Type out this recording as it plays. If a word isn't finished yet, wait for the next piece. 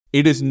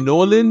It is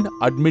Nolan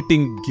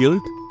admitting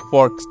guilt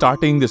for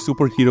starting the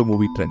superhero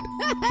movie trend.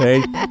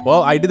 Right?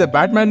 Well, I did the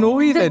Batman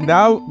movies, and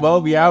now,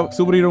 well, we have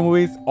superhero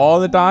movies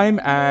all the time,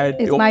 and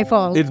it's my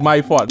fault. It's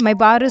my fault. My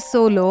bar is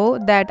so low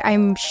that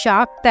I'm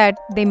shocked that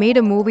they made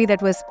a movie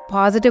that was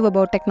positive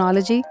about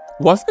technology.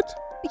 Was it?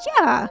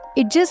 Yeah,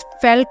 it just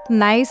felt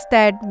nice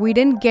that we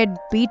didn't get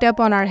beat up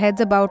on our heads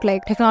about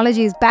like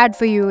technology is bad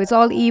for you, it's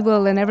all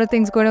evil, and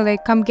everything's going to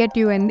like come get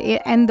you and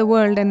end the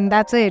world, and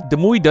that's it. The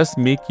movie does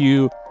make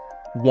you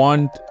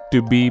want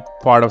to be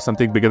part of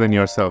something bigger than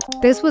yourself.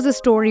 This was a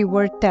story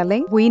worth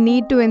telling. We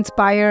need to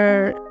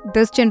inspire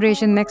this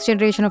generation, next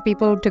generation of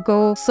people to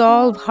go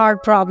solve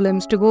hard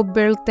problems, to go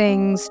build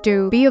things,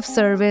 to be of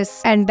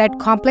service, and that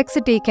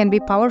complexity can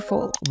be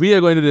powerful. We are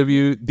going to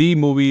review the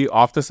movie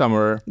of the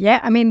summer. Yeah,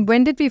 I mean,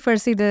 when did we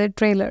first see the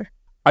trailer?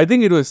 I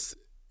think it was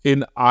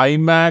in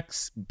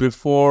IMAX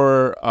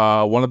before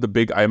one of the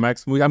big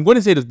IMAX movies. I'm going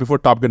to say it was before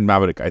Top Gun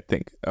Maverick, I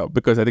think,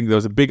 because I think there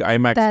was a big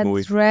IMAX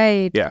movie. That's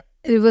right. Yeah.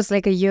 It was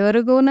like a year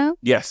ago now?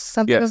 Yes.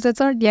 Something yes. of that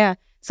sort? Yeah.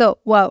 So,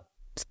 well,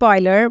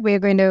 spoiler, we're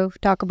going to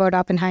talk about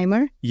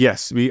Oppenheimer.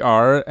 Yes, we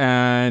are.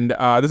 And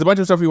there's a bunch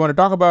of stuff we want to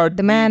talk about.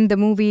 The man, the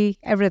movie,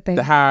 everything.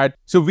 The hat.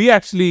 So we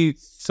actually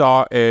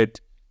saw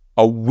it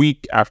a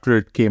week after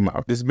it came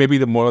out. This is maybe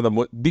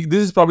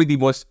this is probably the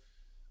most,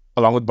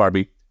 along with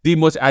Barbie, the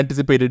most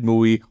anticipated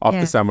movie of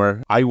the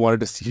summer. I wanted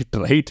to see it,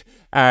 right?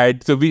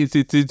 And so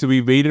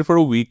we waited for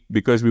a week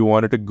because we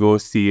wanted to go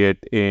see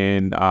it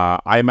in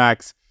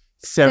IMAX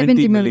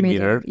 70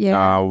 millimeter,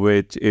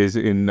 which is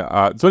in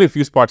it's only a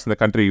few spots in the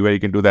country where you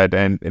can do that,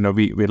 and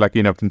we're lucky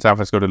enough in San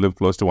Francisco to live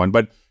close to one,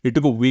 but it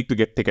took a week to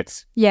get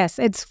tickets. Yes,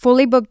 it's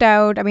fully booked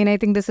out. I mean, I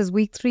think this is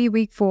week 3,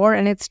 week 4,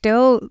 and it's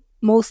still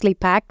mostly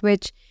packed,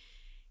 which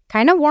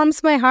kind of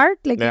warms my heart.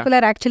 Like people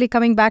are actually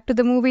coming back to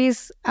the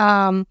movies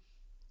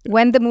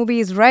when the movie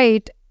is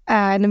right,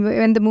 and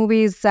when the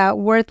movie is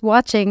worth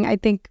watching. I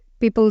think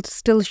people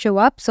still show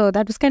up, so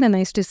that was kind of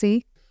nice to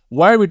see.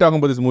 Why are we talking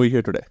about this movie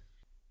here today?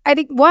 I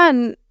think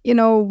one,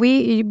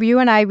 you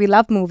and I, we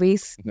love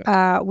movies.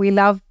 We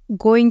love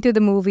going to the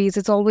movies.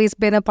 It's always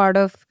been a part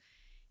of,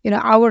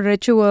 our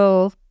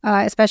ritual,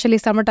 especially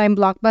summertime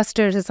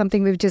blockbusters is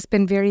something we've just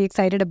been very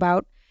excited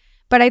about.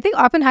 But I think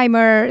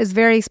Oppenheimer is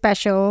very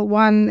special.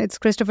 One, it's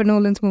Christopher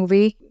Nolan's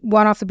movie.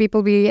 One of the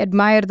people we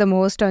admire the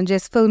most on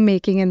just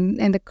filmmaking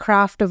and the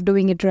craft of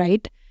doing it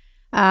right.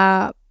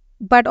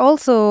 But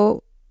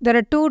also, there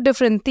are 2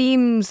 different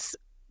themes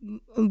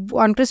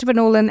on Christopher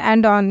Nolan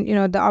and on,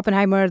 the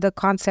Oppenheimer, the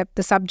concept,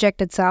 the subject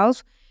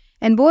itself,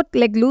 and both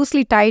like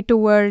loosely tied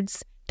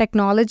towards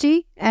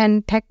technology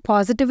and tech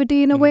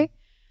positivity in a way.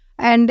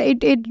 And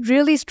it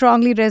really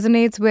strongly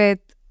resonates with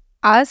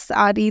us,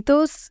 our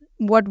ethos,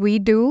 what we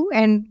do,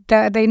 and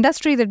the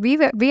industry that we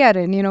are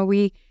in.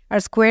 We are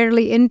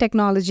squarely in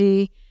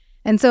technology.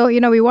 And so,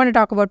 we want to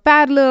talk about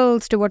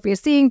parallels to what we are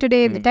seeing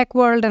today in the tech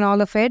world and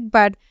all of it.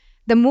 But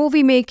the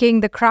movie making,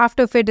 the craft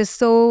of it is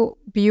so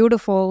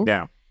beautiful.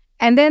 Yeah.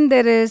 And then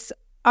there is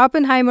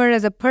Oppenheimer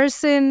as a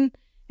person,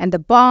 and the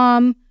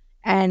bomb,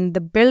 and the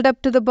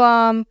build-up to the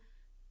bomb,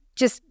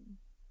 just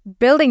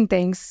building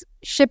things,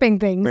 shipping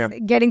things,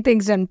 getting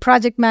things done,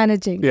 project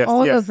managing,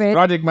 all of it.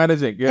 Project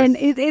managing, yes. And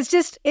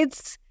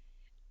it's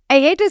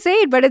I hate to say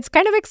it, but it's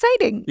kind of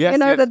exciting. Yes,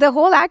 the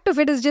whole act of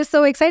it is just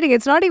so exciting.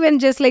 It's not even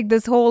just like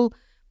this whole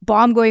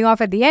bomb going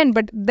off at the end,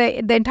 but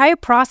the entire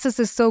process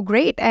is so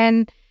great.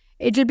 And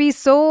it'll be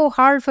so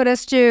hard for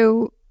us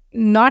to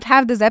not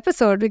have this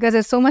episode because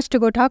there's so much to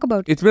go talk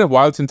about. It's been a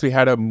while since we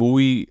had a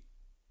movie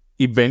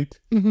event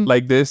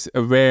like this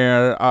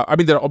where,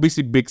 there are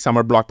obviously big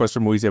summer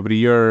blockbuster movies every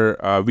year.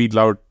 We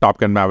loved Top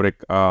Gun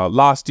Maverick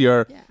last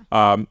year.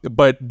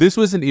 But this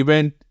was an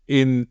event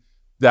in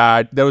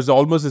that there was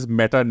almost this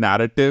meta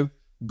narrative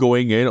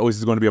going in. Oh, is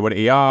this going to be about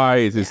AI?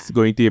 Is this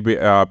going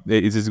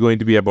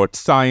to be about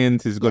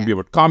science? Is it going to be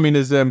about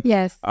communism?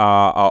 Yes.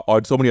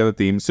 Or so many other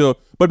themes. So,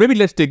 but maybe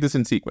let's take this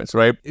in sequence,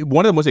 right?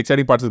 One of the most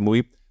exciting parts of the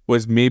movie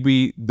was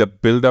maybe the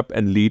build-up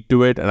and lead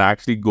to it and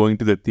actually going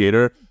to the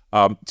theater.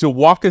 So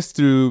walk us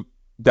through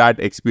that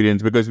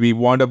experience, because we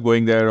wound up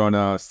going there on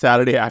a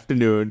Saturday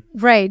afternoon.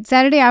 Right.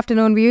 Saturday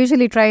afternoon, we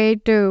usually try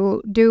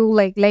to do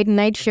like late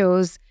night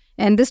shows.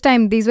 And this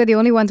time, these were the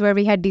only ones where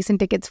we had decent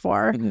tickets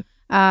for.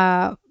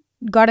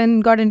 Got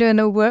into an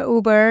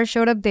Uber,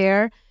 showed up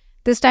there.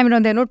 This time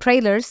around, there are no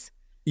trailers.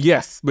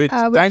 Yes, which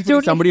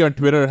thankfully somebody on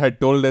Twitter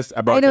had told us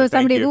about.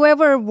 I know,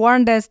 whoever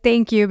warned us,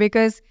 thank you,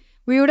 because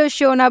we would have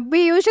shown up.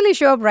 We usually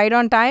show up right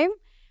on time,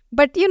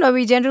 but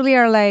we generally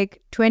are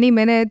like 20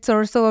 minutes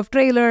or so of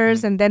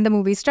trailers, and then the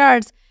movie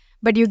starts.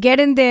 But you get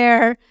in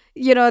there,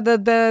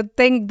 the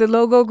thing, the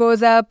logo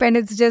goes up, and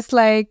it's just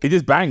like... It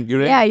just bang,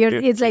 you're in. Yeah,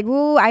 it's like,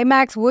 woo,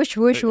 IMAX, whoosh,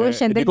 whoosh,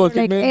 whoosh, and then you're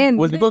like in.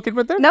 Was Nicole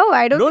Kidman there? No,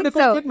 I don't think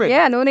so. Nicole Kidman.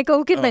 Yeah, no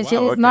Nicole Kidman. She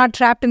is not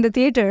trapped in the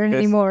theater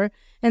anymore.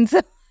 And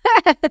so...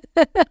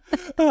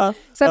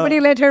 somebody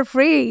let her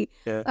free.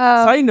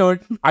 Side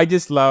note, I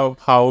just love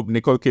how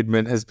Nicole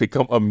Kidman has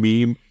become a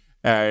meme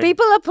And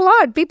people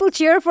applaud. People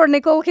cheer for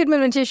Nicole Kidman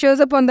when she shows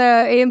up on the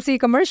AMC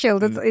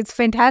commercial. It's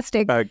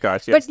fantastic.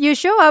 gosh, yes. But you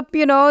show up,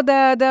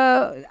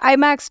 the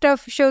IMAX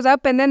stuff shows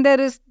up, and then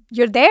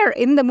you're there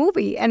in the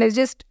movie, and it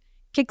just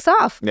kicks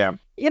off. Yeah.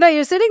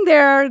 You're sitting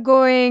there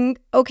going,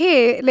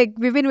 okay, like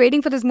we've been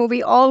waiting for this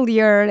movie all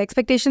year.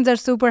 Expectations are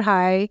super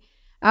high.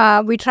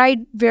 We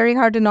tried very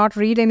hard to not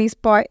read any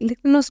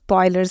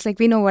spoilers. Like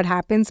we know what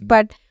happens,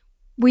 but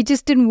we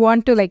just didn't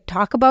want to like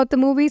talk about the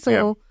movie.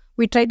 So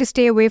we tried to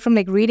stay away from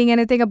like reading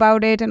anything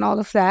about it and all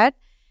of that.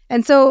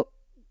 And so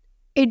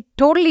it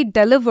totally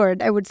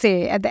delivered, I would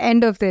say, at the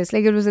end of this.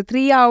 Like it was a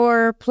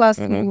 3-hour plus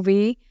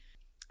movie.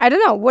 I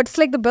don't know. What's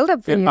like the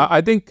build-up for you?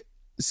 I think,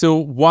 so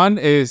one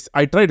is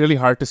I tried really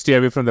hard to stay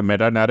away from the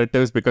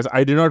meta-narratives because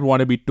I did not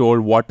want to be told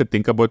what to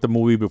think about the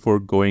movie before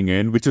going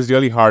in, which was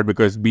really hard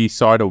because we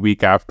saw it a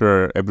week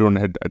after everyone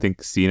had, I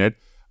think, seen it.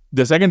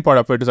 The second part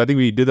of it is I think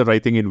we did the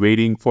right thing in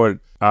waiting for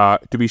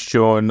to be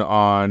shown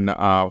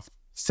on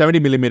 70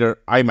 millimeter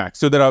IMAX.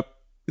 So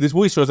this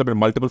movie shows up in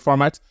multiple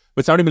formats,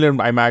 but 70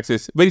 millimeter IMAX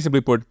is very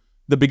simply put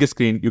the biggest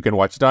screen you can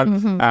watch it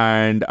on,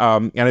 and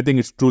I think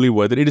it's truly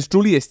worth it. It is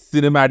truly a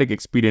cinematic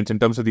experience in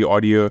terms of the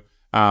audio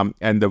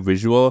and the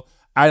visual.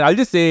 And I'll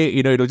just say,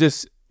 it was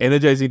just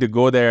energizing to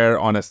go there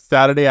on a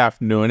Saturday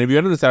afternoon. If you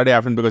went on a Saturday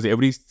afternoon because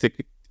every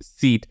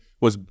seat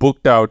was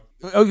booked out.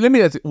 Let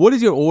me ask you, what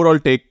is your overall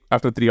take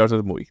after 3 hours of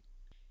the movie?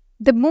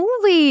 The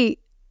movie,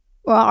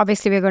 well,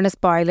 obviously we're going to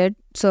spoil it.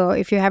 So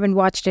if you haven't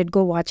watched it,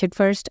 go watch it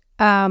first.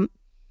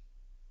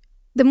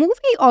 The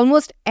movie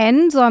almost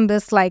ends on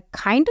this like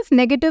kind of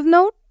negative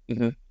note.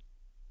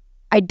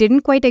 I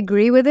didn't quite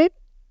agree with it.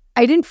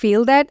 I didn't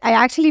feel that. I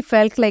actually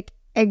felt like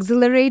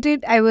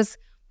exhilarated.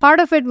 Part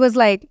of it was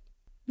like,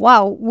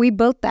 wow, we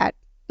built that.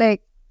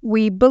 Like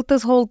we built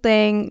this whole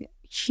thing,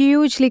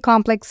 hugely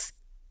complex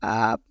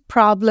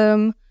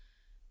problem.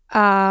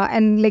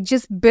 And like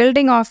just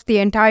building off the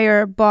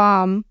entire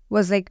bomb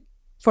was like,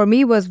 for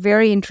me, was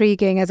very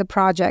intriguing as a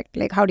project.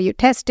 Like, how do you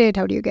test it?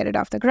 How do you get it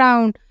off the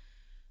ground?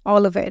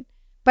 All of it.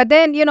 But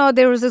then,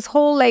 there was this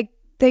whole like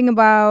thing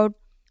about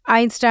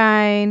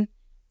Einstein,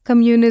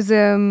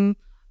 communism.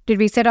 Did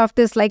we set off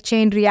this like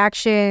chain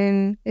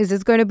reaction? Is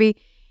this going to be...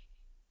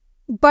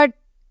 But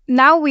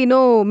now we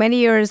know many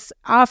years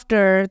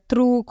after,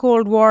 through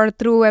Cold War,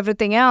 through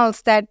everything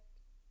else, that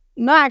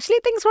no, actually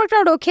things worked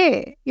out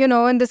okay,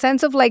 in the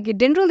sense of like it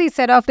didn't really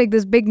set off like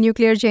this big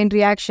nuclear chain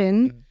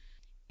reaction.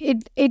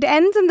 It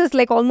ends in this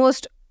like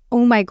almost,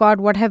 oh my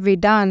God, what have we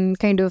done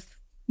kind of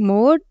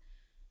mode.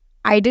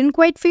 I didn't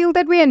quite feel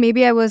that way, and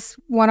maybe I was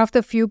one of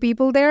the few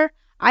people there.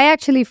 I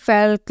actually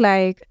felt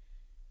like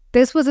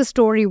this was a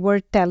story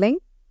worth telling.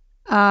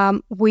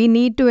 We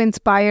need to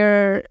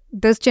inspire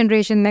this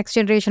generation, next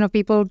generation of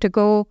people to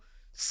go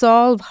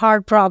solve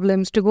hard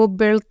problems, to go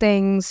build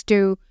things,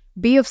 to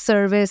be of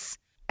service,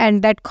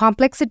 and that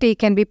complexity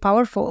can be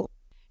powerful.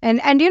 And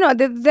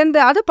then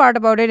the other part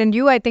about it, and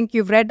I think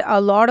you've read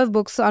a lot of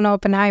books on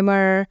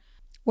Oppenheimer.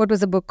 What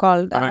was the book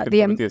called?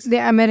 The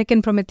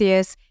American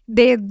Prometheus.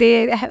 They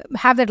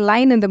have that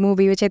line in the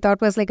movie, which I thought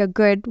was like a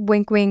good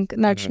wink, wink,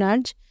 nudge,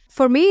 nudge.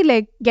 For me,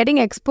 like getting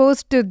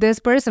exposed to this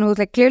person who's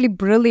like clearly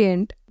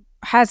brilliant,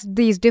 has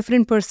these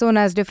different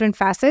personas, different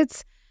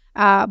facets,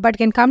 but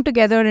can come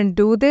together and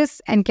do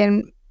this and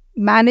can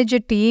manage a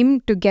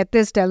team to get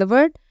this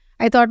delivered,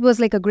 I thought was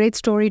like a great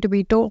story to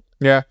be told.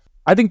 Yeah.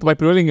 I think my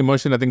prevailing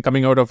emotion,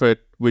 coming out of it,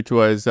 which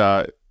was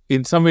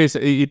in some ways,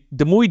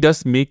 the movie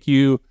does make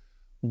you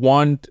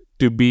want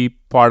to be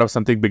part of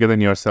something bigger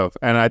than yourself.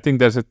 And I think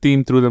there's a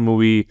theme through the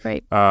movie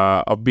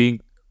of being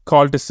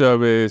called to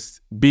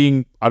service,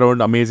 being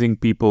around amazing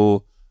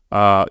people,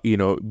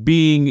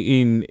 being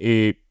in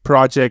a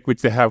project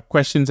which they have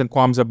questions and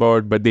qualms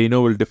about, but they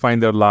know will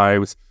define their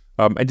lives,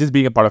 and just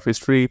being a part of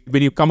history.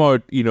 When you come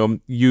out, I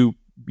think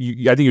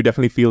you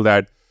definitely feel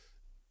that.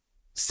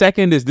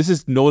 Second is, this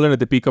is Nolan at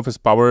the peak of his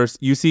powers.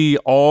 You see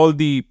all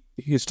the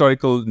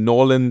historical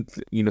Nolan,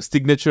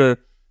 signature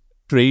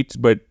traits,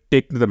 but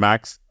taken to the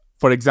max.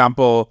 For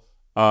example,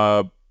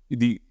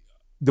 the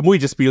movie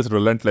just feels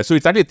relentless. So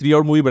it's actually a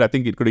 3-hour movie, but I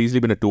think it could have easily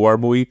been a 2-hour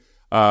movie.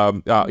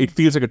 It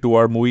feels like a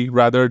 2-hour movie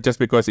rather, just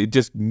because it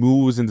just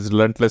moves in this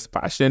relentless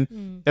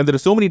fashion. And there are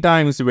so many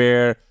times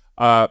where,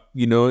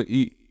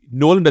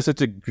 Nolan does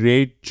such a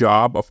great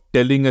job of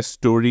telling a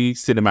story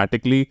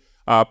cinematically.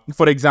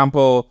 For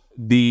example,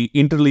 the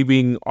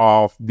interleaving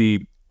of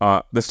the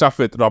stuff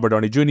with Robert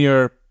Downey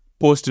Jr.,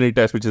 post-Trinity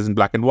test, which is in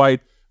black and white,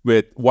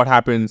 with what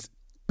happens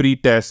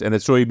pre-test and the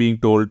story being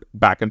told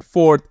back and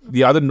forth.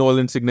 The other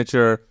Nolan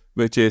signature,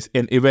 which is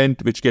an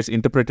event which gets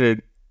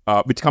interpreted,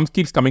 which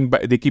keeps coming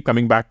back. They keep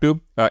coming back to.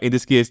 In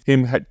this case,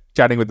 him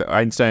chatting with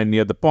Einstein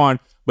near the pond.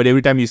 But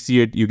every time you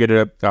see it, you get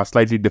a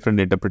slightly different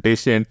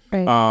interpretation.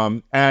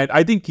 Right. And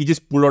I think he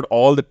just pulled out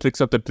all the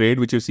tricks of the trade,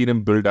 which you've seen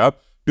him build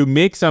up, to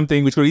make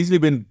something which would easily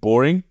been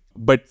boring,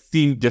 but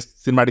seem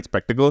just cinematic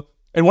spectacle.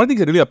 And one thing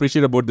I really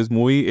appreciate about this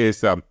movie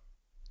is, I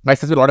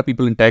suspect a lot of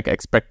people in tech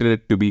expected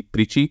it to be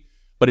preachy.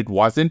 but it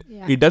wasn't.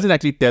 Yeah. It doesn't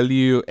actually tell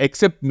you,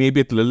 except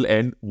maybe at the little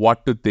end,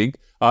 what to think.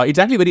 It's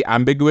actually very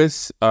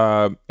ambiguous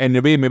and in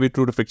a way maybe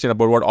true to fiction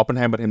about what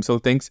Oppenheimer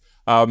himself thinks.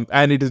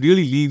 And it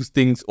really leaves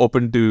things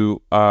open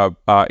to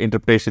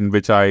interpretation,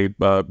 which I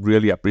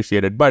really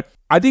appreciated. But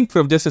I think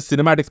from just a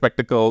cinematic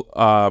spectacle,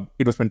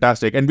 it was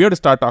fantastic. And we have to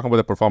start talking about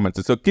the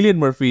performances. So Cillian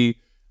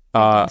Murphy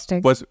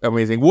was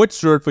amazing. What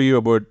stood for you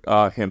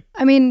about him?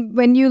 I mean,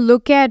 when you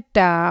look at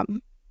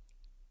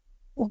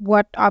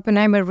what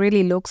Oppenheimer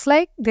really looks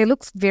like, they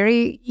look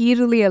very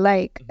eerily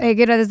alike. Like,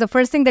 it's the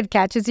first thing that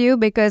catches you,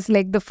 because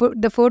like the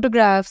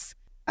photographs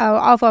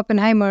of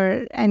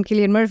Oppenheimer and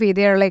Cillian Murphy,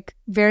 they are like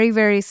very,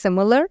 very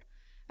similar.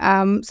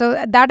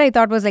 So that I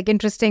thought was like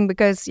interesting,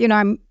 because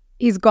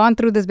he's gone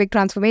through this big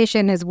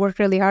transformation, has worked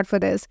really hard for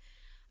this.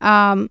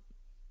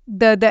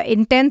 The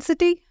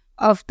intensity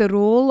of the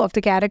role of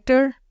the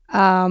character,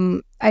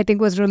 I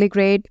think was really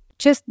great.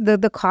 Just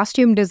the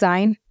costume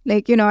design,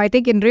 like, I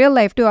think in real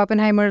life too,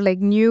 Oppenheimer like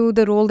knew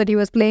the role that he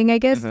was playing, I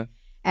guess,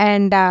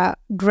 and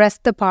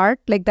dressed the part.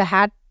 Like the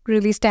hat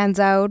really stands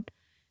out,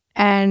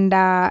 and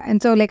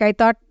so like I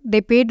thought they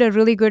paid a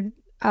really good.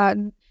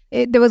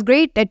 There was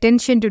great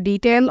attention to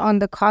detail on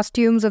the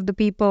costumes of the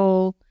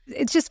people.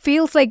 It just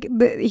feels like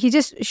he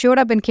just showed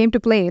up and came to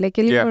play. Like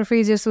Cillian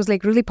Murphy just was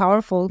like really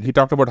powerful. He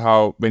talked about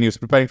how when he was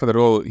preparing for the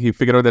role, he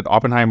figured out that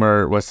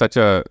Oppenheimer was such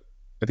a,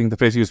 I think the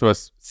phrase used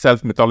was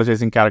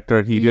self-mythologizing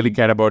character. He really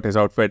cared about his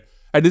outfit.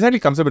 And this actually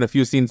comes up in a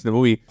few scenes in the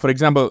movie. For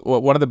example,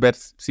 one of the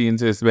best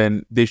scenes is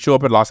when they show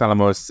up at Los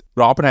Alamos.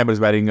 Oppenheimer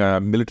is wearing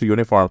a military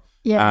uniform.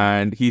 Yeah.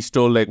 And he's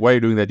told, like, why are you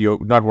doing that? You're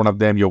not one of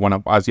them. You're one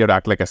of us. You have to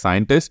act like a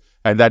scientist.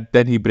 And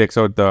then he breaks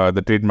out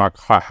the trademark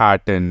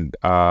hat and,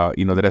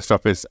 the rest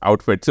of his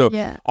outfit. So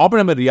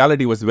Oppenheimer in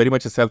reality was very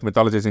much a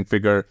self-mythologizing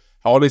figure.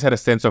 Always had a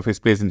sense of his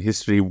place in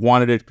history,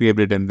 wanted it,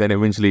 created it, and then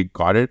eventually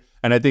got it.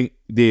 And I think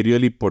they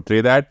really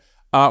portray that.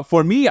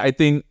 For me, I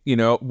think,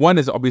 one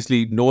is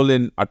obviously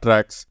Nolan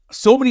attracts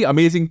so many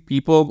amazing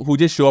people who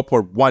just show up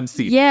for one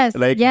scene. Yes.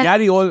 Like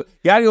Gary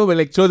Oldman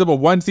like shows up for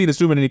one scene in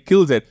Truman and he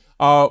kills it.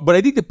 But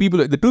I think the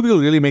two people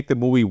who really make the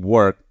movie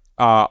work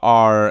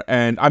are,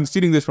 and I'm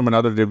stealing this from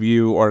another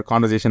review or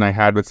conversation I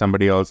had with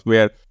somebody else,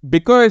 where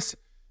because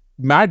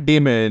Matt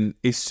Damon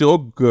is so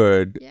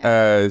good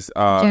as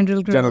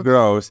General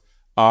Groves,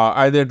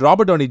 and then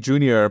Robert Downey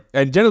Jr.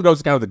 and General Groves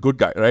is kind of the good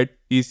guy, right?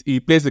 He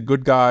plays the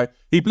good guy.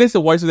 He plays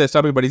the voice of the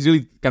establishment, but he's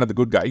really kind of the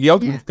good guy. He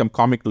also become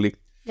comic relief.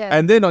 Yes.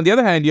 And then on the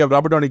other hand, you have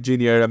Robert Downey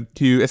Jr.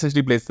 Who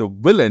essentially plays the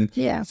villain.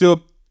 Yeah.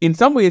 So in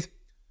some ways,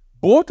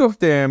 both of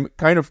them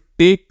kind of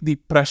take the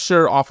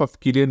pressure off of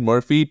Cillian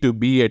Murphy to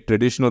be a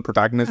traditional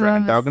protagonist or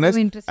antagonist.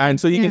 And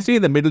so you can stay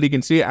in the middle, you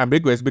can stay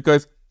ambiguous,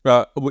 because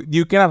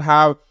you cannot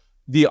have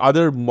the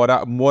other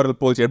moral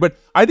poles here. But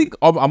I think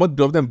among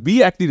both of them,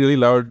 we actually really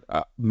loved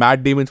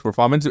Matt Damon's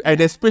performance,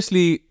 and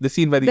especially the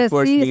scene where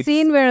the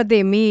scene where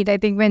they meet. I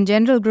think when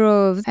General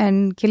Groves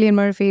and Cillian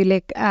Murphy,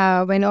 like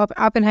when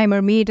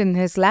Oppenheimer meet in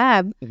his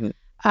lab,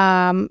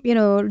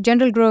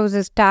 General Groves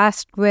is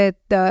tasked with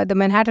the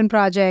Manhattan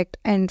Project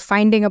and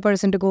finding a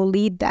person to go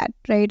lead that,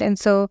 right? And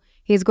so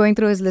he's going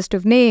through his list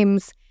of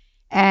names,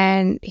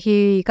 and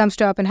he comes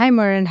to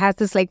Oppenheimer and has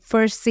this like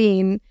first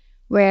scene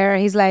where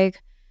he's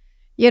like,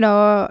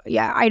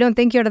 I don't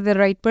think you're the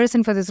right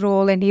person for this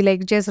role. And he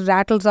like just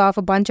rattles off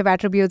a bunch of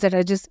attributes that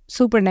are just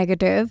super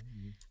negative.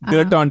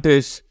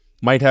 Dilettantish,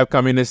 might have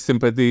communist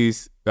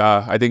sympathies.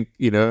 I think,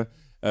 you're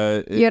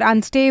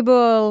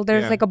unstable.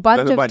 There's like a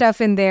bunch of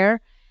stuff in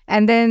there.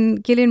 And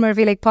then Cillian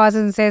Murphy like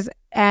pauses and says,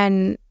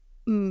 and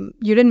you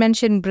didn't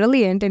mention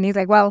brilliant. And he's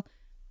like, well,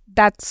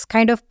 that's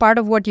kind of part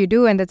of what you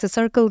do. And that's a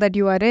circle that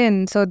you are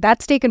in. So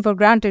that's taken for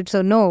granted.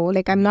 So no,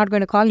 like I'm not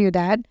going to call you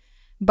that.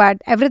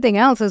 But everything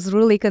else is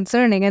really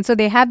concerning. And so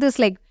they have this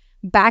like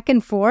back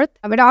and forth.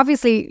 But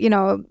obviously,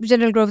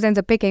 General Groves ends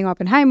up picking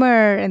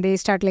Oppenheimer and they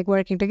start like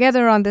working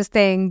together on this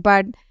thing.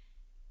 But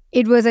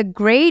it was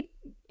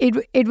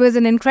it was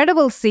an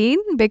incredible scene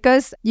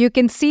because you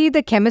can see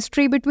the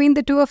chemistry between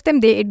the two of them.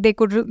 They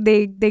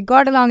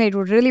got along. It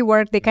would really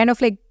work. They kind of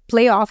like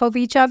play off of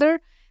each other.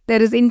 There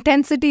is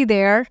intensity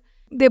there.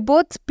 They're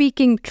both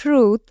speaking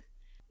truth,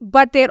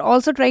 but they're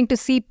also trying to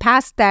see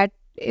past that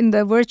in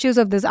the virtues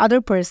of this other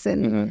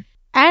person.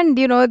 And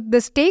the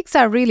stakes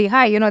are really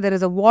high. There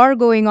is a war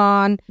going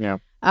on.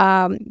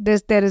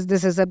 This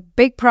is a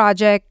big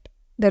project.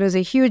 There is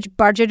a huge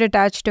budget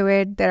attached to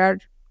it. There are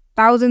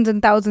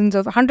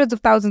hundreds of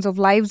thousands of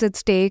lives at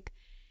stake,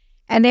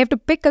 and they have to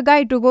pick a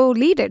guy to go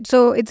lead it.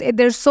 So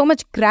there's so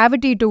much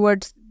gravity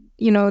towards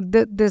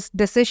this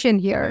decision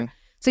here.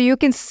 So you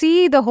can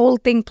see the whole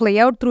thing play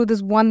out through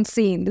this one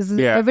scene. This is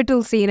a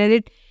pivotal scene,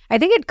 and I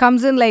think it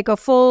comes in like a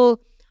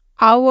full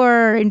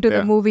hour into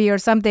the movie or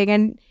something.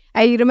 And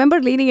I remember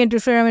leaning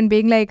into film and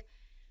being like,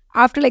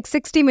 after like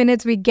 60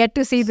 minutes, we get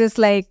to see this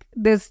like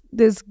this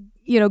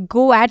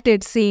go at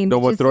it scene.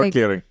 No more throat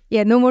clearing.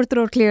 Yeah, no more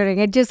throat clearing.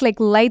 It just like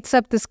lights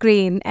up the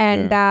screen,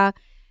 and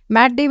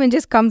Matt Damon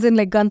just comes in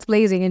like guns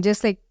blazing and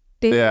just like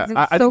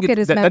I think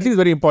it's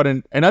very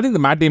important. And I think the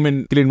Matt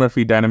Damon Cillian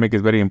Murphy dynamic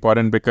is very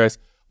important because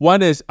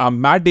One is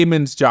Matt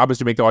Damon's job is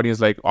to make the audience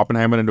like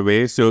Oppenheimer in a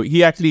way. So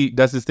he actually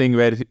does this thing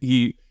where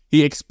he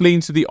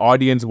explains to the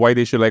audience why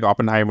they should like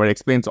Oppenheimer,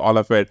 explains all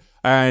of it.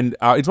 And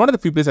it's one of the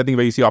few places, I think,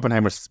 where you see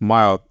Oppenheimer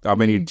smile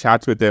when he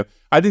chats with him.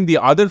 I think the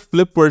other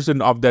flip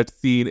version of that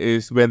scene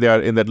is when they are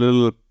in that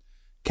little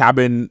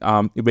cabin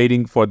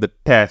waiting for the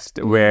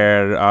test,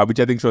 where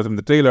which I think shows in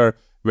the trailer,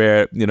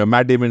 where,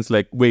 Matt Damon's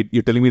like, wait,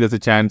 you're telling me there's a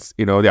chance,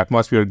 the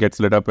atmosphere gets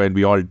lit up and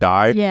we all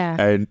die?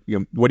 Yeah. And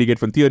what do you get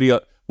from theory?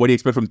 What do you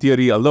expect from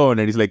theory alone?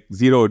 And he's like,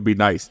 0 would be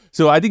nice.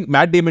 So I think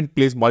Matt Damon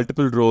plays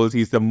multiple roles.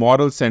 He's the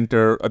moral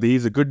center.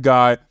 He's a good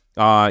guy.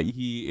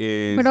 He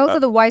is... But also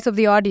the voice of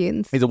the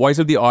audience. He's the voice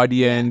of the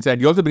audience.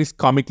 And he also brings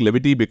comic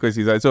levity because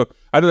he's... So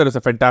I thought that was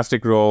a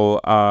fantastic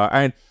role.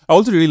 And I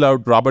also really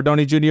loved Robert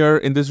Downey Jr.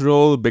 in this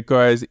role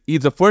because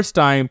it's the first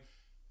time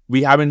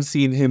we haven't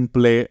seen him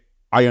play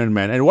Iron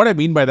Man. And what I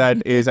mean by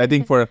that is, I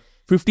think for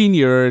 15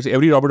 years,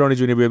 every Robert Downey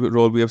Jr.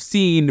 role we have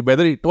seen,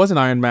 whether it was an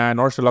Iron Man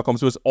or Sherlock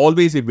Holmes, was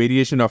always a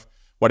variation of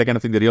what I kind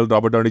of think the real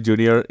Robert Downey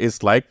Jr.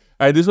 is like.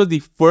 And this was the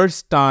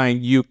first time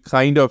you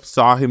kind of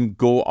saw him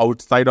go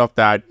outside of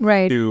that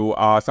to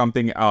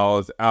something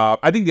else.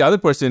 I think the other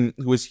person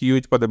who was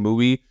huge for the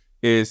movie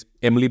is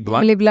Emily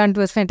Blunt. Emily Blunt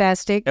was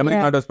fantastic. Emily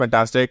Blunt was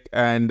fantastic.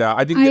 And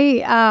I think...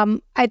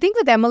 I think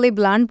with Emily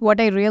Blunt, what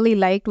I really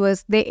liked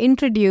was they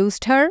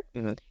introduced her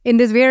in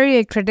this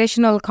very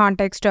traditional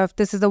context of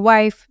this is the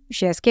wife,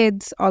 she has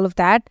kids, all of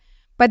that.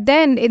 But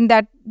then in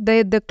that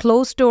the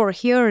closed door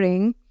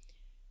hearing,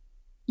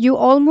 you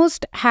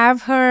almost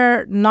have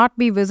her not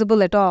be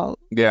visible at all.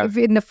 Yeah.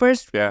 In the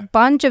first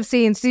bunch of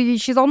scenes,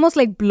 she's almost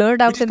like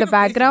blurred out in the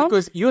background.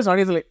 Because US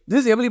audience are like,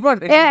 this is Emily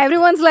Blunt. Yeah,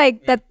 everyone's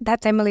like,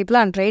 that's Emily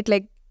Blunt, right?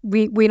 Like,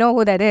 we know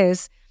who that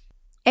is.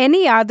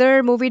 Any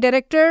other movie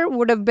director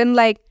would have been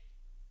like,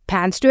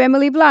 pans to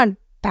Emily Blunt,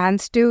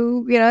 pans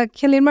to,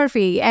 Cillian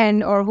Murphy,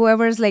 or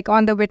whoever's like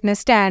on the witness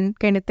stand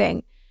kind of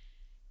thing.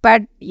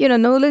 But,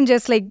 Nolan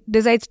just like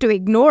decides to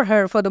ignore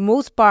her for the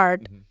most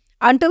part.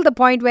 Until the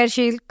point where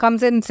she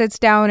comes in, sits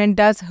down and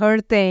does her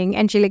thing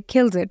and she like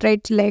kills it,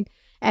 right? Like,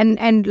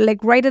 and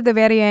like right at the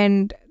very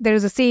end,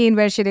 there's a scene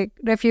where she like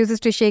refuses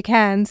to shake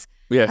hands,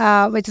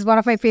 which is one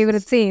of my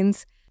favorite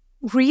scenes.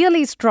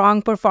 Really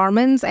strong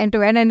performance end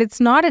to end, and it's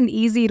not an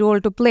easy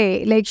role to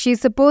play. Like, she's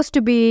supposed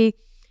to be,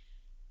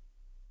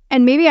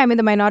 and maybe I'm in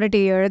the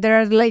minority here, there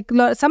are like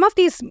some of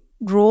these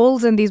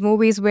roles in these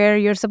movies where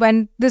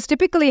and this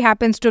typically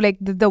happens to like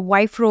the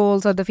wife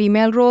roles or the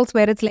female roles,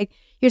 where it's like,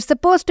 you're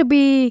supposed to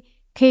be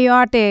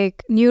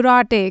chaotic,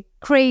 neurotic,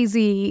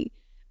 crazy,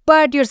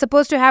 but you're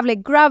supposed to have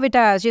like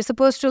gravitas. You're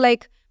supposed to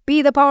like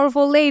be the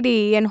powerful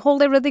lady and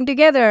hold everything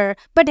together.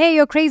 But hey,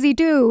 you're crazy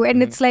too.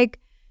 And it's like,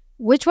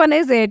 which one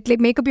is it? Like,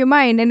 make up your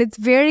mind. And it's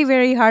very,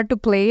 very hard to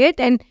play it.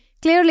 And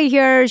clearly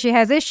here she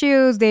has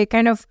issues. They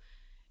kind of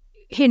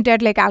hint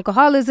at like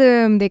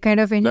alcoholism. They kind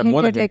of hint at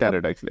more than like at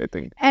it, actually, I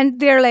think. And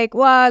they're like,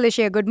 well, is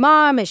she a good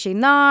mom? Is she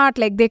not?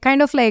 Like, they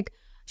kind of like,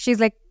 she's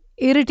like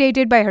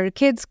irritated by her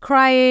kids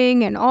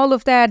crying and all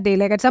of that. They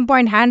like at some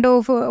point hand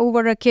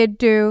over a kid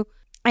to,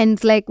 and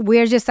it's like,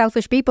 we're just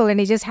selfish people,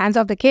 and he just hands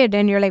off the kid,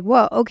 and you're like,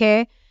 whoa,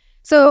 okay.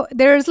 So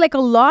there's like a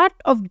lot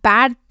of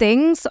bad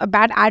things,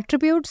 bad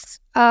attributes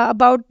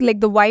about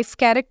like the wife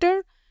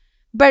character,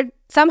 but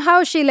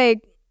somehow she like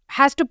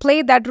has to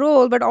play that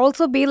role, but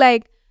also be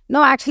like,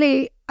 no,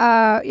 actually,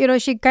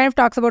 she kind of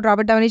talks about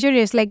Robert Downey Jr.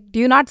 It's like, do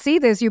you not see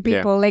this, you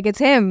people? Like, it's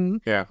him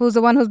who's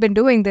the one who's been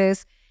doing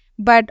this.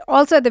 But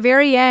also at the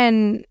very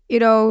end,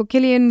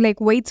 Cillian like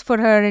waits for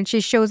her and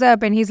she shows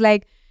up and he's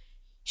like,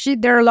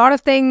 there are a lot of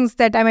things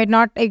that I might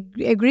not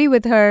agree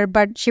with her,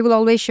 but she will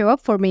always show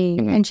up for me.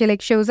 And she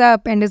like shows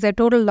up and is a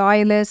total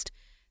loyalist,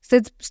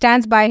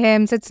 stands by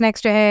him, sits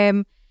next to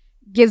him,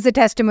 gives a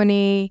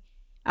testimony,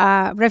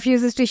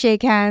 refuses to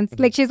shake hands.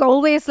 Like, she's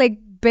always like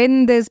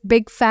been this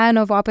big fan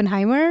of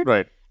Oppenheimer.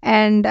 Right.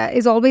 And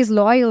is always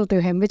loyal to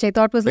him, which I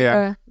thought was like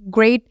a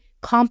great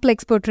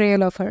complex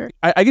portrayal of her.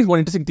 I guess one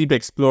interesting theme to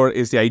explore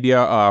is the idea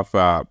of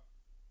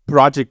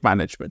project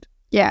management.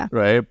 Yeah.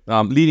 Right?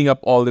 Leading up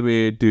all the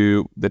way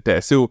to the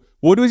test. So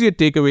what was your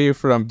takeaway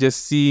from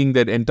just seeing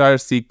that entire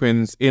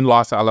sequence in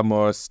Los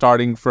Alamos,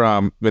 starting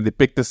from when they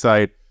picked the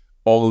site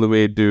all the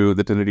way to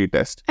the Trinity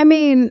test? I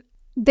mean,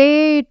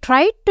 they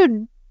tried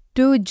to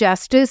do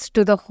justice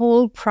to the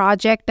whole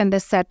project and the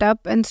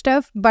setup and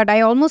stuff, but I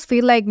almost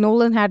feel like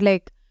Nolan had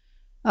like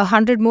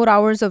 100 more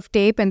hours of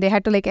tape and they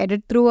had to like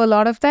edit through a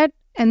lot of that.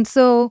 And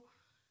so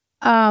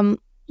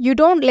you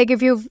don't, like,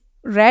 if you've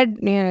read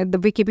the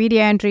Wikipedia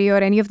entry or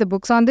any of the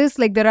books on this,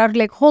 like there are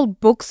like whole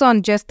books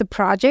on just the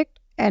project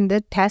and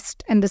the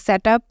test and the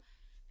setup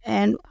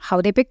and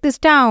how they picked this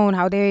town,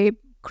 how they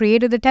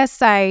created the test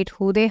site,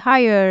 who they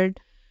hired.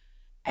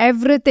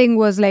 Everything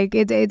was like,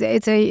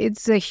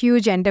 it's a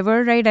huge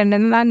endeavor, right? And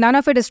none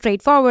of it is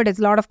straightforward. It's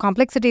a lot of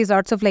complexities,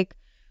 lots of like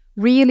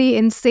really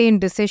insane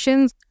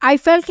decisions. I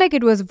felt like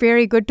it was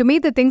very good. To me,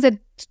 the things that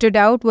stood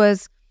out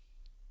was,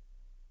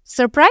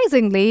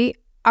 surprisingly,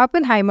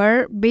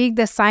 Oppenheimer, being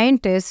the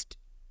scientist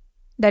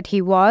that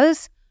he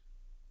was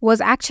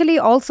actually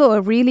also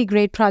a really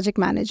great project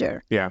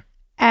manager. Yeah.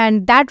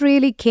 And that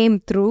really came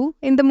through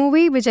in the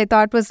movie, which I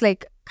thought was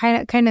like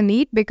kind of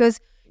neat,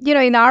 because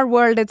in our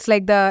world it's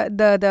like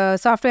the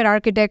software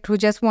architect who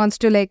just wants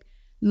to like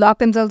lock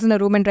themselves in a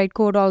room and write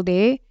code all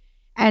day.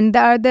 And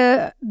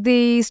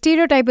the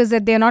stereotype is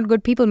that they're not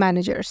good people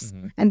managers,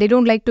 and they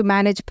don't like to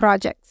manage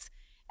projects.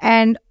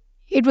 And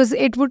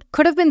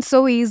could have been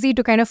so easy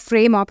to kind of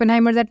frame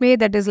Oppenheimer that way,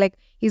 that is like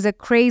he's a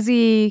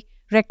crazy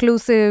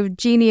reclusive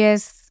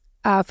genius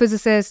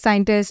physicist,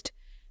 scientist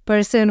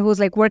person who's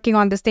like working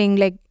on this thing,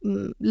 like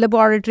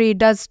laboratory,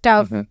 does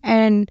stuff,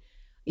 and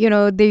you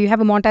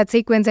have a montage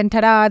sequence and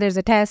ta-da, there's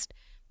a test.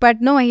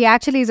 But no, he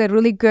actually is a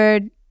really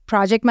good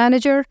project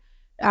manager.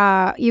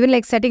 Even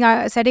like setting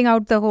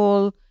out the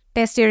whole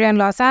test area in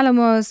Los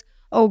Alamos.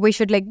 Oh, we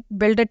should like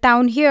build a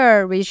town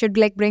here. We should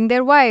like bring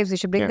their wives. We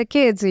should bring the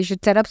kids. We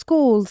should set up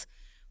schools.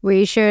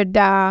 We should,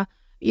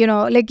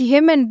 like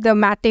him and the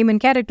Matt Damon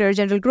character,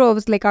 General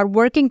Groves, like are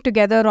working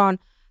together on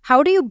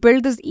how do you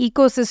build this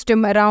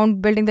ecosystem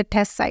around building the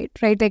test site,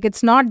 right? Like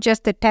it's not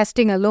just the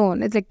testing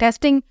alone. It's like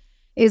testing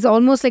is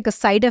almost like a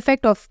side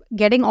effect of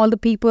getting all the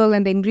people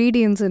and the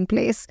ingredients in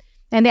place.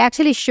 And they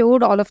actually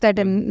showed all of that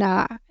in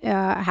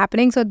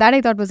happening. So that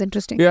I thought was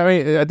interesting. Yeah, I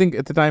mean, I think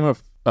at the time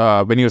of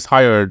when he was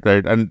hired,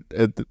 right, and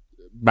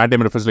Matt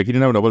Damon refers, like, he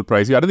didn't have a Nobel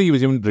Prize. I don't think he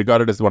was even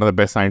regarded as one of the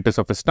best scientists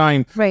of his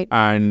time. Right.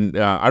 And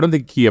I don't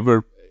think he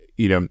ever,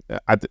 he was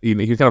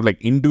kind of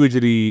like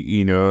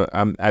individually,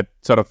 at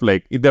sort of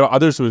like, there are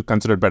others who were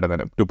considered better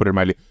than him, to put it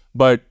mildly.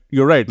 But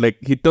you're right, like,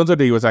 he turns out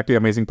that he was actually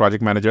an amazing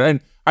project manager.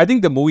 And I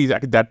think the movie,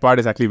 that part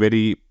is actually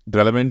very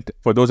relevant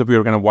for those of you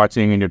who are kind of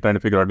watching and you're trying to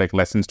figure out like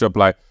lessons to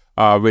apply.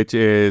 Which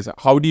is,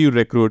 how do you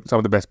recruit some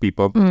of the best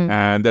people?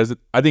 And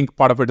I think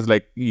part of it is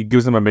like, he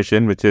gives them a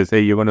mission, which is, hey,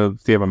 you're going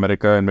to save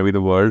America and maybe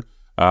the world,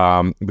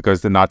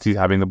 because the Nazis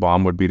having the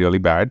bomb would be really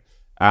bad.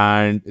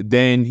 And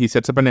then he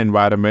sets up an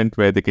environment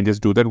where they can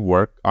just do that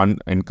work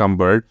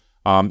unencumbered.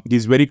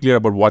 He's very clear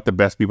about what the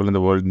best people in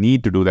the world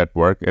need to do that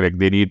work. Like,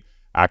 they need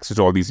access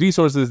to all these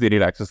resources. They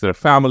need access to their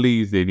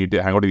families. They need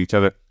to hang out with each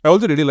other. I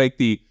also really like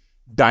the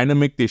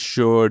dynamic they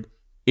showed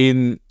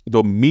in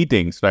the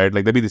meetings, right?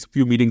 Like, there'll be these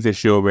few meetings they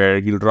show where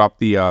he'll drop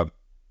the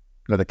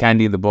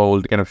candy in the bowl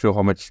to kind of show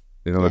how much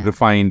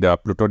refined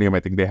plutonium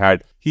I think they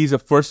had. He's a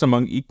first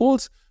among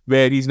equals,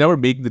 where he's never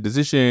making the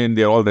decision.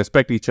 They all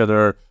respect each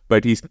other,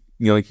 but he's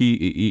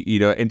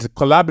it's a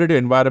collaborative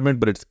environment,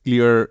 but it's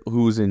clear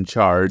who's in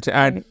charge.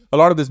 And a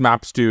lot of this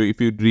maps to,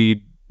 if you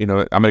read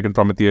American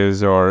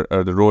Prometheus or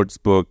the Rhodes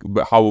book,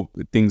 how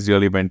things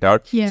really went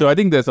out. So I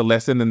think there's a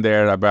lesson in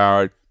there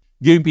about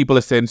giving people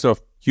a sense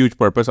of huge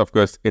purpose, of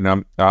course,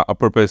 a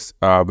purpose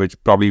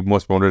which probably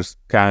most founders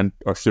can't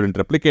or shouldn't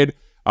replicate.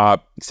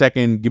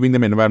 Second, giving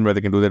them an environment where they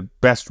can do their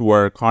best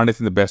work,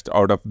 harnessing the best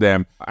out of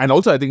them. And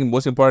also, I think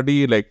most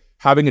importantly, like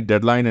having a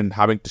deadline and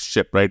having to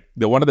ship, right?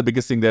 One of the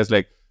biggest things there's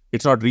like,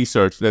 it's not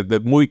research.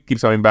 The movie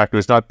keeps coming back to,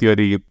 it's not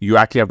theory. You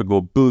actually have to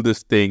go build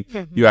this thing.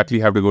 You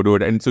actually have to go do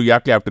it. And so you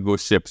actually have to go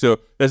ship. So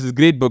there's this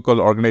great book called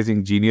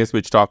Organizing Genius,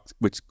 which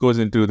goes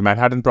into the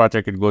Manhattan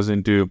Project. It goes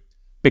into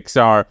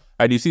Pixar.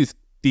 And you see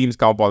teams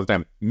come up all the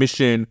time.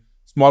 Mission,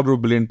 small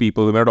group, brilliant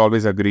people who may not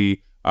always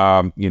agree,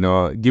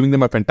 giving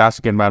them a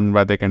fantastic environment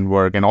where they can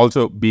work, and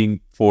also being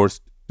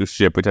forced to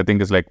ship, which I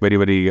think is like very,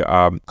 very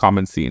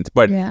common scenes.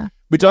 But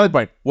which other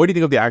point, what do you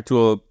think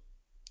of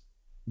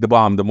the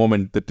bomb, the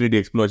moment, the 3D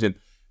explosion?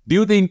 Do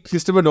you think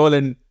Christopher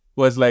Nolan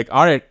was like,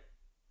 all right,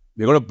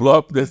 we're going to blow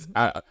up this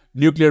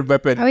nuclear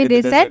weapon? I mean,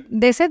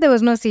 they said there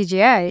was no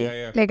CGI.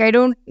 Yeah. Like, I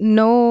don't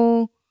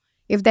know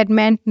if that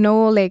meant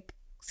no like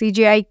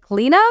CGI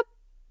cleanup.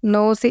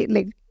 No,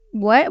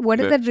 what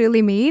does that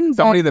really mean?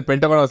 Somebody in the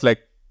Pentagon was like,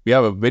 we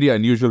have a very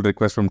unusual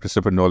request from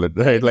Christopher Nolan,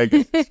 right? Like,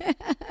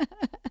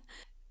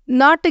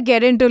 not to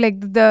get into like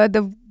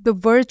the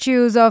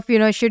virtues of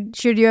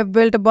should you have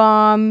built a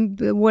bomb,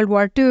 World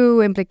War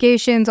II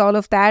implications, all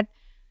of that.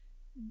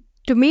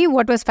 To me,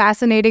 what was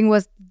fascinating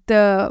was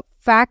the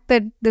fact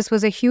that this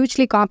was a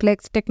hugely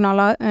complex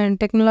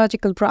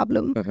technological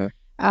problem.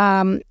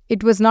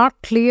 It was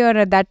not clear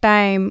at that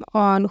time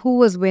on who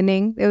was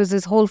winning. There was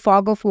this whole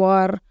fog of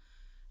war.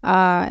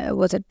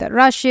 Was it the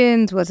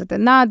Russians? Was it the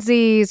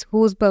Nazis?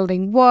 Who's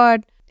building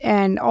what?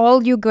 And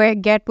all you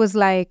get was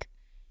like,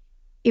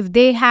 if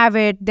they have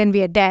it, then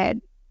we are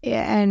dead.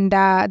 And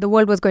the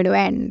world was going to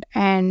end.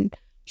 And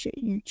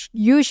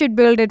you should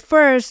build it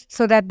first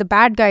so that the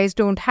bad guys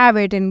don't have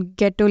it and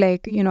get to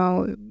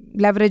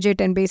leverage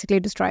it and basically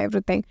destroy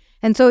everything.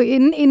 And so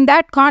in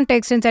that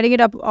context, and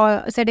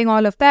setting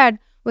all of that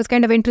was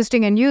kind of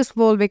interesting and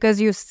useful, because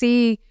you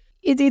see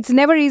it's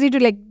never easy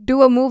to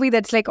do a movie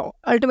that's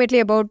ultimately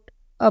about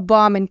a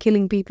bomb and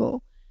killing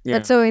people.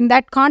 But so in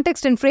that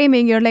context and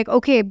framing, you're like,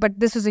 okay, but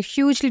this is a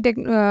hugely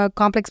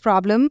complex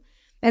problem.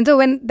 And so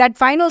when that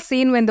final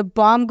scene, when the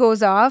bomb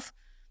goes off,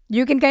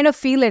 you can kind of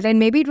feel it. And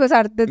maybe it was we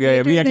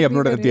actually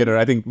applauded in the theater.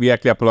 I think we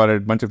actually applauded.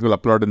 A bunch of people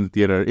applauded in the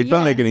theater. It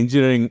felt like an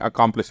engineering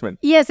accomplishment.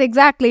 Yes,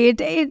 exactly.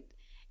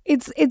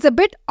 It's a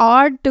bit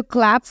odd to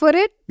clap for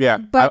it. Yeah,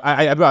 but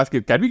I have to ask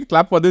you, can we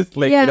clap for this?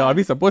 Are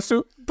we supposed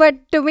to? But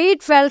to me,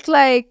 it felt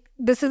like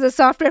this is a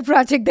software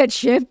project that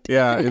shipped.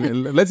 Yeah,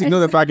 let's ignore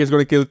the fact it's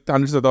going to kill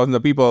hundreds of thousands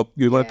of people.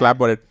 You're going to clap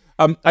about it.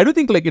 I do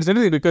think like it's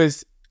interesting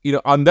because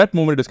on that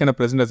moment it was kind of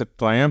present as a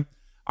triumph.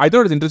 I thought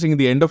it was interesting in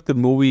the end of the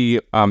movie.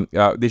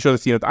 They show the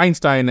scene with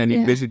Einstein, and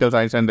he basically tells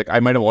Einstein like, "I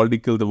might have already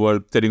killed the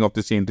world," setting off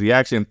the chain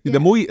reaction. The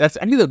movie, that's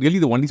actually really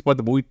the only spot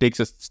the movie takes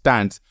a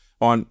stance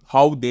on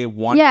how they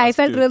want. Yeah, I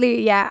felt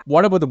really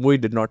What about the movie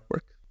did not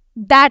work?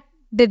 That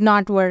did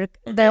not work.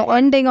 The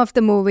ending of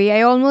the movie,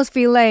 I almost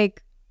feel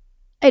like,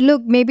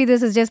 look, maybe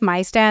this is just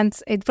my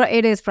stance.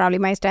 It is probably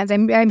my stance.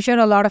 I'm sure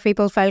a lot of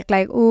people felt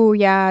like, oh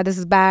yeah, this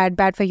is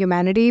bad for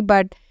humanity.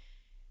 But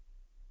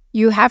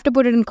you have to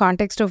put it in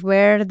context of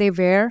where they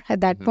were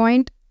at that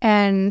point.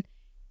 And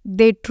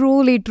they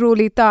truly,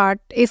 truly thought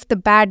if the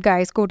bad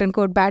guys, quote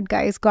unquote bad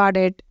guys, got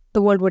it,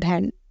 the world would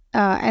end.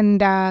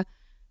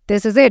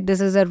 This is it. This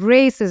is a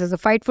race. This is a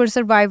fight for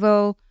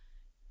survival.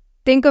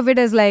 Think of it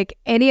as like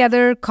any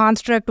other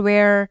construct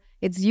where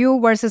it's you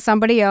versus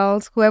somebody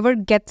else. Whoever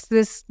gets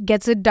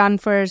it done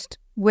first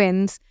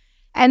wins.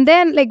 And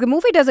then like the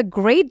movie does a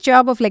great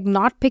job of like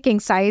not picking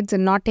sides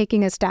and not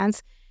taking a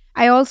stance.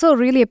 I also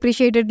really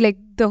appreciated like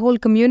the whole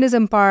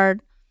communism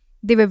part.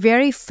 They were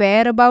very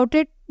fair about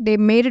it. They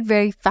made it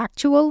very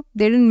factual.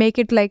 They didn't make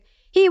it like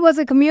he was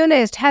a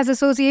communist, has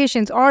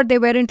associations, or they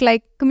weren't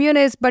like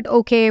communist, but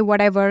okay,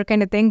 whatever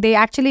kind of thing. They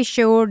actually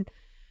showed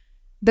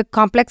the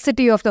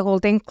complexity of the whole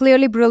thing.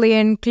 Clearly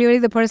brilliant, clearly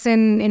the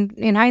person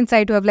in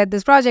hindsight to have led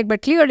this project,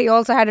 but clearly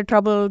also had a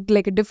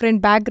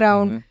different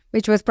background,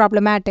 which was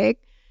problematic.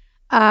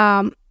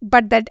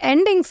 But that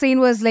ending scene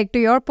was like, to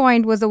your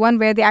point, was the one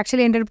where they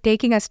actually ended up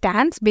taking a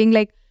stance, being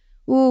like,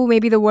 ooh,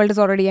 maybe the world has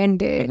already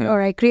ended,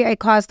 or I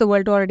caused the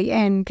world to already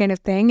end kind of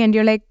thing. And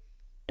you're like,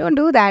 don't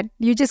do that.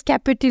 You just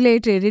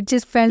capitulated. It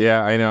just felt...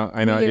 Yeah, I know.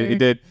 It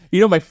did.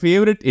 My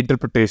favorite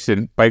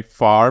interpretation by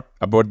far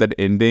about that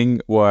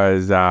ending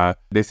was,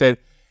 they said,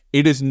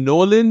 it is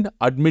Nolan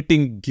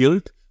admitting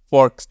guilt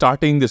for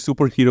starting the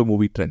superhero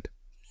movie trend.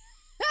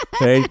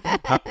 Right?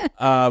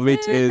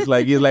 Which is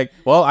like, he's like,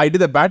 well, I did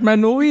the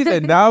Batman movies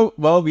and now,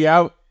 well, we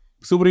have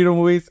superhero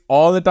movies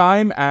all the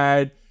time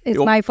and... It's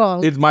my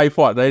fault. It's my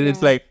fault, right? Yeah.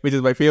 It's like, which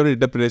is my favorite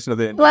interpretation of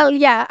the end. Well,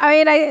 yeah.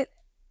 I mean,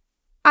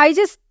 I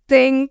just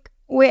think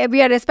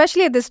we are,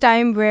 especially at this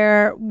time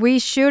where we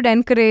should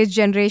encourage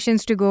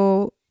generations to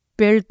go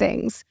build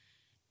things.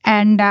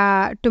 And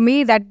to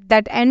me, that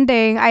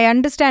ending, I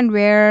understand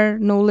where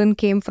Nolan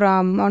came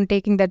from on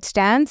taking that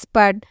stance,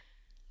 but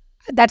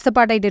that's the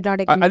part I did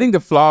not agree. I think the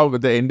flaw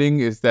with the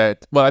ending is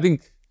that, well, I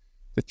think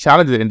the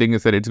challenge of the ending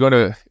is that it's going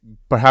to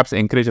perhaps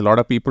encourage a lot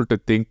of people to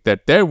think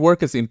that their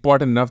work is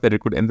important enough that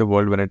it could end the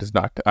world when it is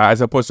not, as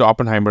opposed to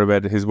Oppenheimer,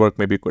 where his work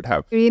maybe could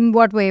have. In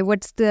what way?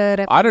 What's the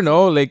reference? I don't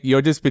know. Like,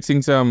 you're just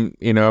fixing some,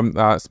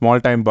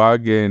 small-time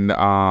bug in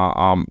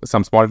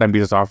some small-time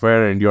piece of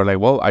software, and you're like,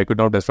 well, I could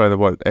not destroy the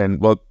world.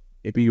 And, well,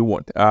 maybe you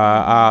won't.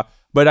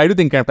 But I do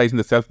think kind of plays in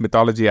the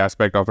self-mythology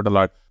aspect of it a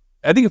lot.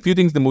 I think a few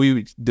things in the movie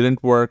which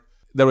didn't work.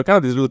 There were kind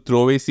of these little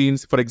throwaway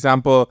scenes. For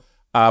example,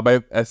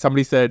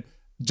 somebody said,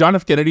 John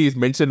F. Kennedy is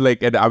mentioned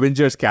like an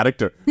Avengers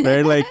character,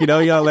 right? Like,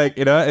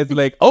 it's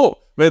like, oh,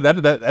 well,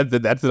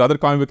 that's another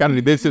comic book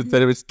character. This is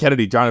that it was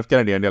Kennedy, John F.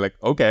 Kennedy, and you're like,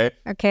 okay.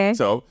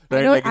 So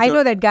right? I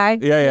know that guy.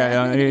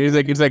 Yeah.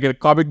 It's like a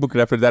comic book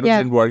reference. That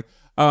didn't work.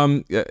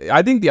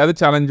 I think the other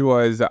challenge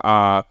was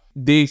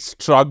they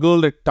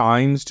struggled at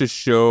times to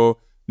show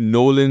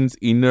Nolan's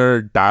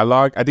inner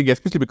dialogue. I think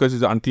especially because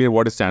it's unclear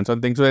what his stance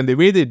on things. So, and the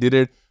way they did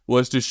it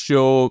was to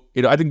show,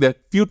 I think that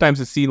few times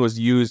the scene was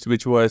used,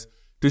 which was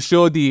to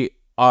show the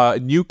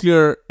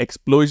nuclear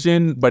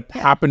explosion, but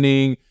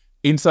happening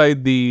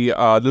inside the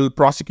little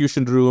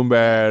prosecution room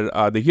where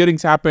the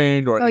hearings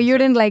happened. Or you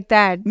didn't like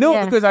that?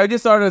 No, because I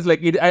just thought it was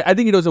like, I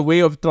think it was a way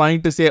of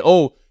trying to say,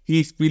 oh,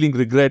 he's feeling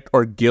regret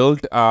or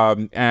guilt.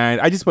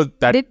 And I just felt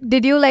that...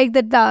 Did you like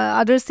the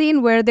other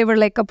scene where they were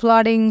like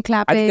applauding,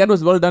 clapping? I think that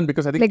was well done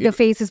because I think... Like the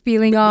face is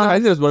peeling off. I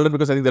think it was well done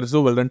because I think that was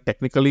so well done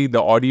technically.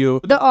 The audio...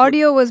 The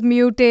audio was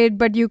muted,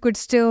 but you could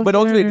still... But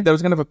also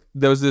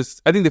there was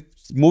this... I think the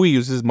movie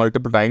uses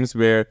multiple times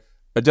where,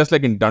 just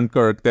like in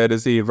Dunkirk, there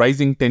is a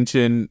rising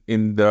tension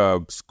in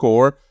the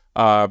score.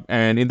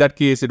 And in that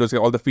case, it was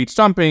all the feet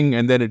stomping,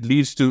 and then it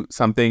leads to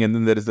something, and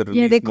then there is the release.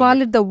 Yeah, they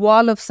call it the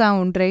wall of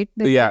sound, right?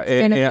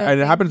 And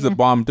it happens to the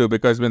bomb too,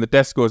 because when the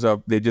test goes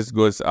up, they just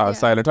goes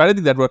silent. So I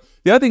think that was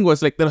the other thing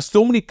was like there are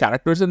so many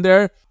characters in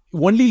there.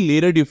 Only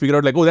later do you figure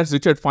out like, oh, that's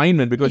Richard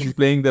Feynman because he's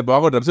playing the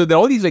bomb drum. So there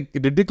are all these like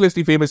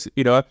ridiculously famous,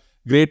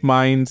 great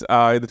minds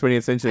in the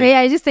 20th century. Yeah,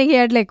 I just think he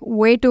had like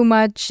way too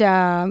much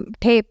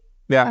tape.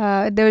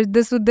 Yeah,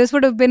 this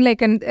would have been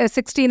like a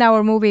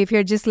 16-hour movie if you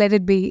had just let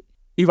it be.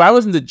 If I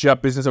was in the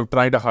job business of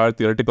trying to hire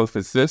theoretical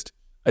physicists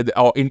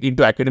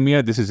into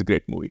academia, this is a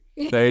great movie,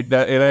 right?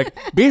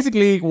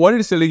 Basically, what it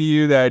is telling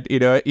you that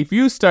if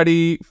you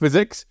study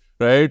physics,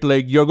 right?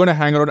 Like you're going to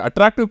hang around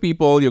attractive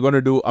people, you're going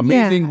to do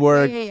amazing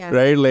work,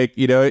 right? Like,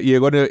 you're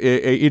going to,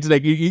 it's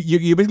like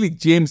you're basically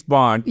James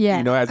Bond,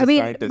 as a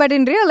scientist. But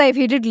in real life,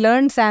 he did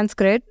learn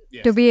Sanskrit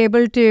to be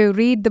able to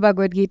read the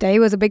Bhagavad Gita. He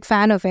was a big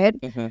fan of it.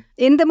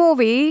 In the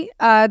movie,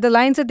 the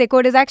lines that they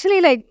quote is actually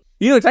like,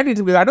 it's actually,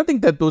 because I don't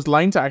think that those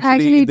lines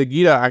actually in the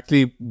Gita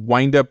actually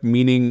wind up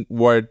meaning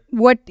what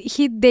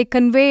they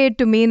convey it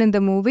to mean in the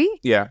movie.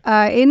 Yeah.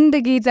 In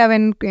the Gita,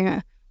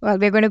 we're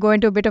going to go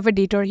into a bit of a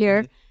detour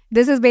here.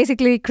 This is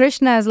basically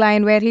Krishna's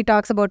line where he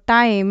talks about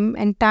time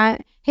and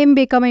him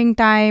becoming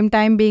time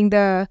being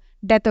the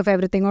death of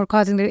everything or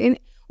causing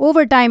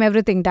over time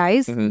everything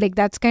dies. Like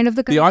that's kind of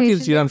the Aarti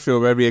Sriram show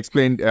where we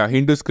explained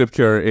Hindu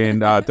scripture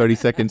in 30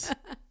 seconds.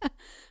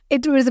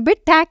 It was a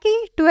bit tacky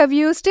to have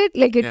used it.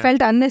 Like it felt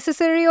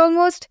unnecessary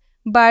almost.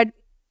 But,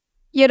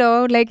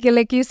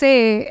 like you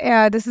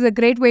say, this is a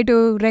great way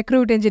to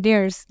recruit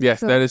engineers. Yes,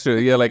 that is true.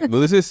 Yeah, like, well,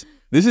 this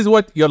is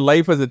what your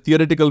life as a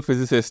theoretical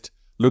physicist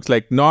looks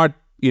like. Not,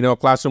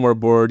 classroom or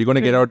board. You're going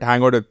to get out,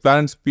 hang out with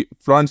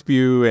Florence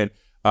Pugh and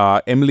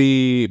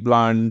Emily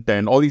Blunt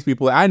and all these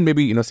people and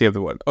maybe, save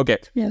the world. Okay.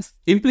 Yes.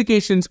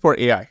 Implications for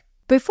AI.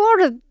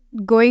 Before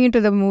going into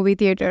the movie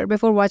theater,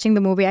 before watching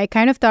the movie, I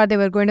kind of thought they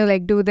were going to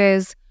like do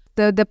this.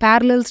 The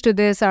parallels to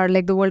this are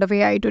like the world of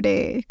AI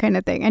today kind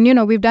of thing.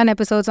 And, we've done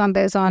episodes on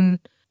this, on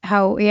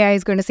how AI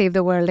is going to save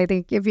the world. I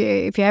think if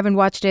you haven't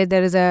watched it,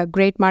 there is a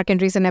great Mark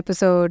Andreessen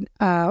episode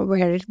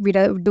where we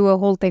do a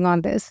whole thing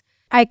on this.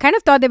 I kind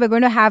of thought they were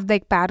going to have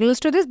like parallels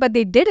to this, but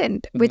they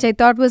didn't, which I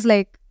thought was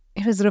like,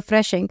 it was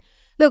refreshing.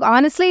 Look,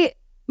 honestly,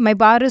 my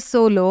bar is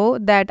so low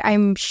that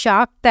I'm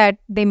shocked that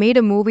they made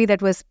a movie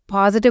that was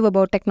positive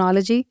about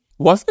technology.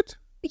 Was it?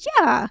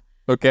 Yeah.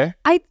 Okay.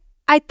 I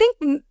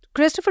think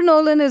Christopher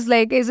Nolan is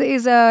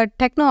a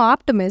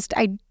techno-optimist.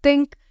 I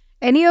think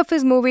many of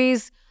his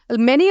movies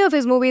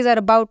are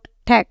about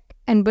tech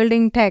and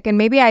building tech, and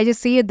maybe I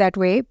just see it that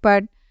way,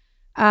 but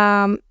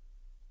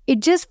it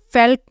just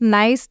felt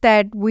nice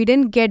that we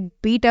didn't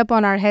get beat up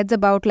on our heads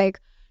about like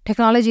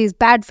technology is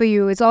bad for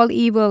you, it's all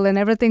evil and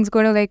everything's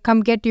going to like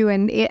come get you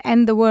and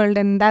end the world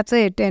and that's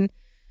it. And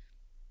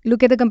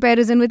look at the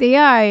comparison with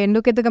AI and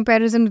look at the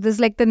comparison with this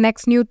like the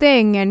next new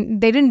thing,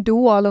 and they didn't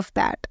do all of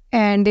that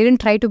and they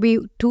didn't try to be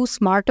too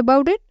smart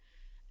about it.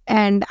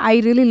 And I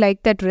really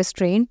like that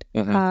restraint.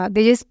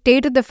 They just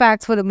stated the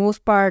facts for the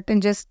most part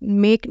and just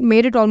made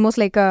it almost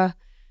like a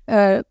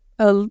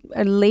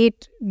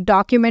late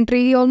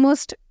documentary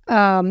almost,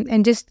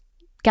 and just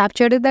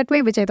captured it that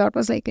way, which I thought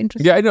was like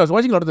interesting. Yeah, I know. I was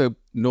watching a lot of the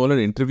Nolan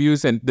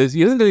interviews, and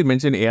he doesn't really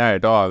mention AI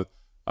at all.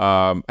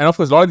 And of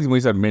course, a lot of these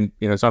movies are meant,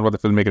 it's not what the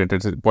filmmaker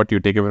intends, what you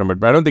take away from it.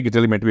 But I don't think it's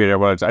really meant to be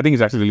AI. I think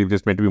it's actually really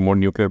just meant to be more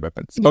nuclear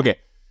weapons. Yeah. Okay.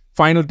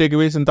 Final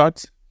takeaways and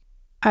thoughts?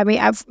 I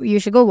mean, you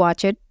should go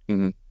watch it.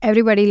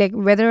 Everybody, like,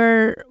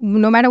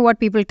 no matter what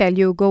people tell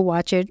you, go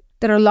watch it.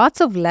 There are lots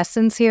of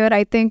lessons here,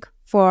 I think,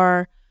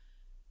 for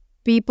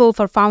people,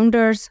 for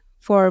founders,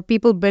 for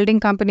people building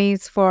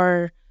companies,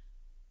 for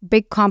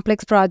big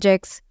complex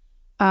projects.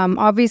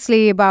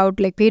 Obviously about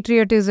like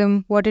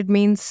patriotism, what it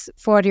means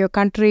for your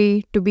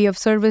country, to be of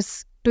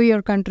service to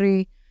your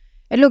country.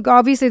 And look,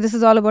 obviously this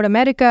is all about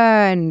America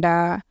and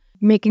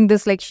making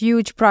this like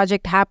huge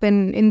project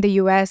happen in the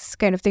US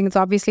kind of thing. It's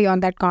obviously on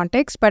that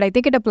context, but I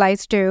think it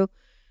applies to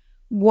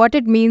what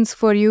it means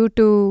for you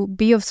to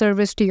be of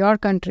service to your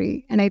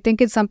country. And I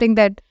think it's something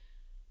that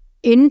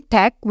in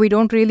tech, we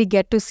don't really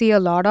get to see a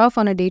lot of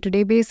on a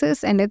day-to-day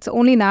basis. And it's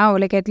only now,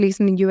 like at least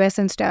in the US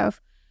and stuff,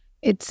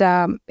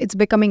 it's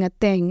becoming a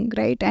thing,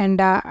 right? And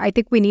I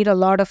think we need a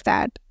lot of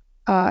that.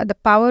 The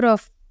power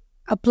of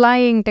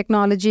applying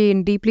technology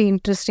in deeply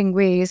interesting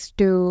ways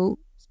to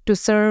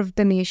serve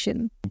the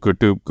nation. Good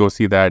to go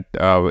see that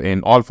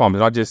in all forms,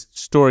 not just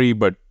story,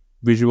 but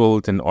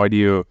visuals and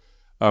audio.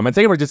 And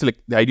second about just like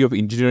the idea of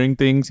engineering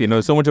things.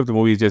 So much of the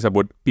movie is just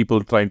about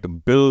people trying to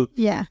build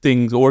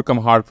things, overcome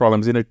hard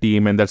problems in a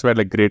team, and that's where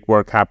like great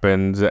work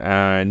happens.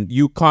 And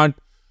you can't.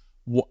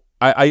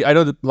 I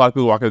know that a lot of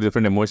people walk with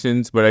different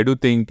emotions, but I do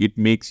think it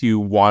makes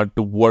you want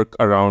to work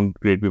around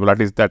great people. At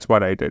least that's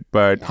what I did.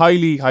 But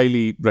highly,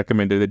 highly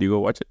recommended that you go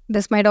watch it.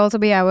 This might also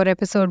be our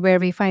episode where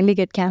we finally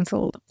get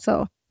cancelled.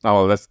 So.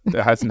 Oh, that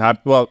hasn't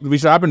happened. Well, we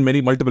should happen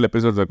multiple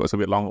episodes ago, so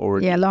we're long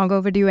overdue. Yeah, long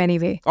overdue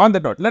anyway. On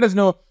that note, let us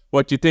know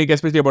what you think,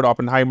 especially about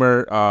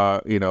Oppenheimer.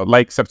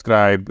 Like,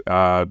 subscribe,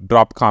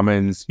 drop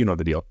comments. You know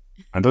the deal.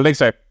 Until next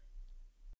time.